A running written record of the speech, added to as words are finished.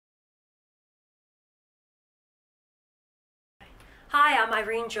Hi, I'm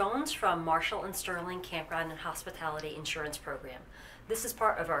Irene Jones from Marshall and Sterling Campground and Hospitality Insurance Program. This is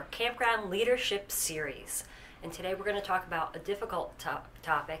part of our Campground Leadership Series. And today we're going to talk about a difficult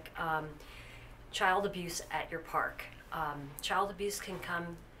topic, child abuse at your park. Child abuse can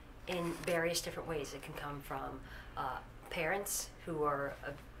come in various different ways. It can come from parents who are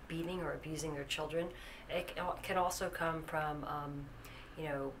beating or abusing their children. It can also come from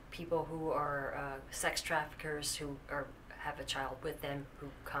people who are sex traffickers who have a child with them who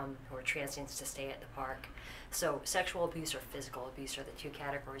are transients to stay at the park. So sexual abuse or physical abuse are the two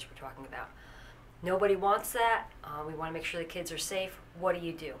categories we're talking about. Nobody wants that. We want to make sure the kids are safe. What do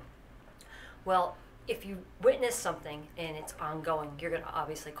you do? Well, if you witness something and it's ongoing, you're going to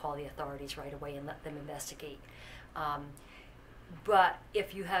obviously call the authorities right away and let them investigate. But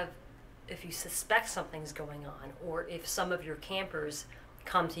if you suspect something's going on, or if some of your campers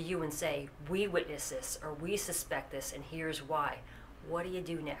come to you and say, we witnessed this or we suspect this and here's why, what do you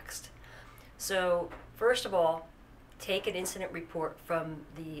do next? So first of all, take an incident report from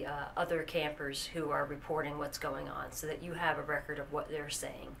the other campers who are reporting what's going on so that you have a record of what they're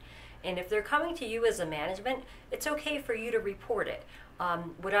saying. And if they're coming to you as a management, it's okay for you to report it.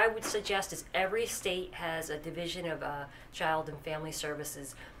 What I would suggest is every state has a division of child and family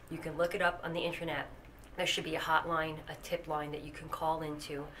services. You can look it up on the internet. There should be a hotline, a tip line that you can call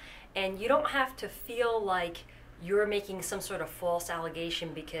into. And you don't have to feel like you're making some sort of false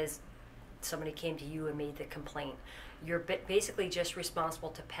allegation because somebody came to you and made the complaint. You're basically just responsible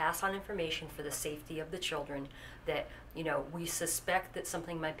to pass on information for the safety of the children that, we suspect that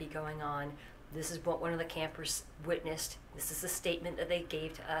something might be going on. This is what one of the campers witnessed. This is the statement that they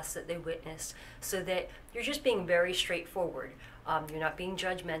gave to us that they witnessed, so that you're just being very straightforward. You're not being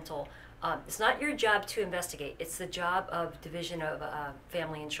judgmental. It's not your job to investigate. It's the job of Division of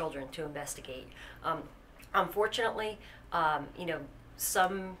Family and Children to investigate. Unfortunately,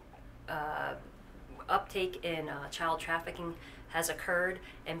 some uptake in child trafficking has occurred,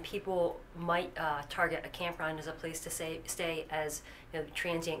 and people might target a campground as a place to stay as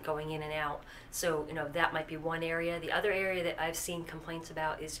transient going in and out. So that might be one area. The other area that I've seen complaints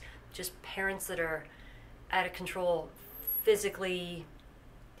about is just parents that are out of control physically.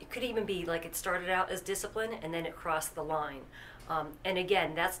 It could even be like it started out as discipline and then it crossed the line. And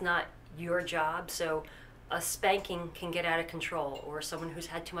again, that's not your job. So a spanking can get out of control, or someone who's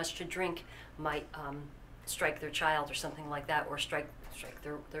had too much to drink might strike their child or something like that, or strike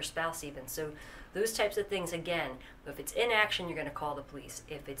their spouse even. So those types of things, again, if it's in action, you're going to call the police.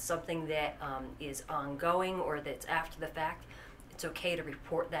 If it's something that is ongoing or that's after the fact, it's okay to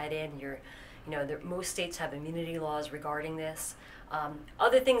report that in. Most states have immunity laws regarding this.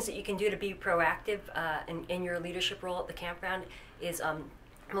 Other things that you can do to be proactive in your leadership role at the campground is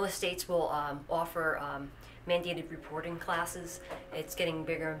most states will offer mandated reporting classes. It's getting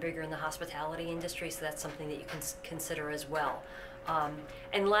bigger and bigger in the hospitality industry, so that's something that you can consider as well.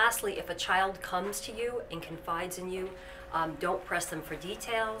 And lastly, if a child comes to you and confides in you, don't press them for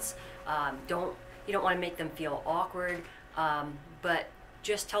details. You don't want to make them feel awkward, but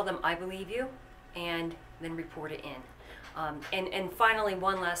just tell them, I believe you, and then report it in. And finally,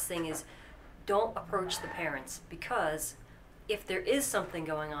 one last thing is, don't approach the parents, because if there is something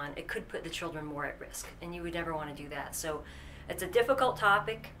going on, it could put the children more at risk, and you would never want to do that. So it's a difficult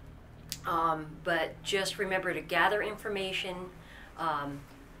topic, but just remember to gather information,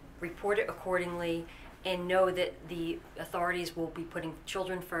 report it accordingly, and know that the authorities will be putting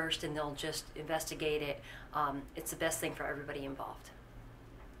children first and they'll just investigate it. It's the best thing for everybody involved.